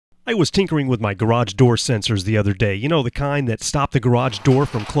I was tinkering with my garage door sensors the other day. You know, the kind that stop the garage door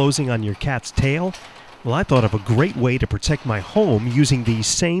from closing on your cat's tail? Well, I thought of a great way to protect my home using these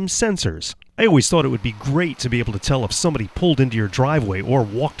same sensors. I always thought it would be great to be able to tell if somebody pulled into your driveway or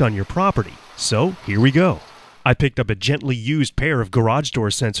walked on your property. So, here we go. I picked up a gently used pair of garage door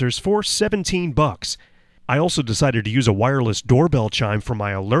sensors for $17. I also decided to use a wireless doorbell chime for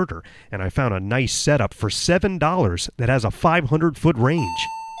my alerter, and I found a nice setup for $7 that has a 500-foot range.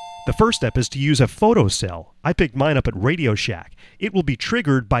 The first step is to use a photocell. I picked mine up at Radio Shack. It will be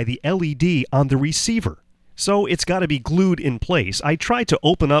triggered by the LED on the receiver. So it's got to be glued in place. I tried to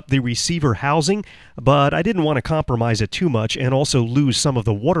open up the receiver housing, but I didn't want to compromise it too much and also lose some of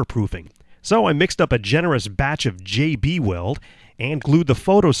the waterproofing. So I mixed up a generous batch of JB Weld and glued the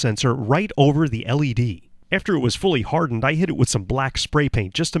photo sensor right over the LED. After it was fully hardened, I hit it with some black spray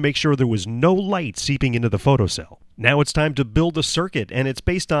paint just to make sure there was no light seeping into the photocell. Now it's time to build the circuit, and it's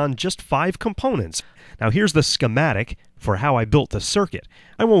based on just 5 components. Now here's the schematic for how I built the circuit.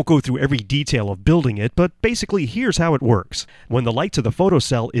 I won't go through every detail of building it, but basically here's how it works. When the light to the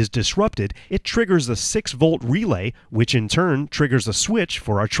photocell is disrupted, it triggers the 6-volt relay, which in turn triggers the switch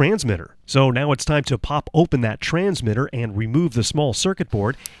for our transmitter. So now it's time to pop open that transmitter and remove the small circuit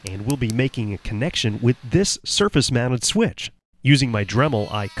board, and we'll be making a connection with this surface-mounted switch. Using my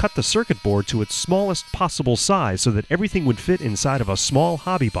Dremel, I cut the circuit board to its smallest possible size so that everything would fit inside of a small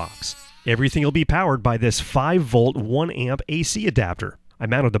hobby box. Everything will be powered by this 5-volt 1-amp AC adapter. I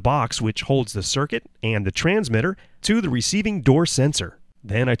mounted the box, which holds the circuit and the transmitter, to the receiving door sensor.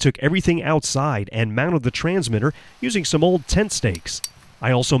 Then I took everything outside and mounted the transmitter using some old tent stakes. I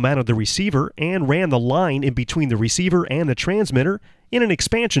also mounted the receiver and ran the line in between the receiver and the transmitter in an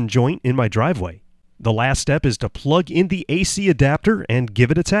expansion joint in my driveway. The last step is to plug in the AC adapter and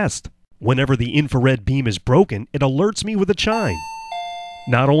give it a test. Whenever the infrared beam is broken, it alerts me with a chime.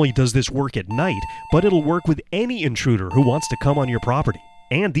 Not only does this work at night, but it'll work with any intruder who wants to come on your property.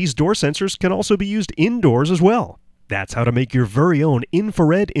 And these door sensors can also be used indoors as well. That's how to make your very own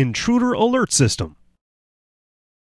infrared intruder alert system.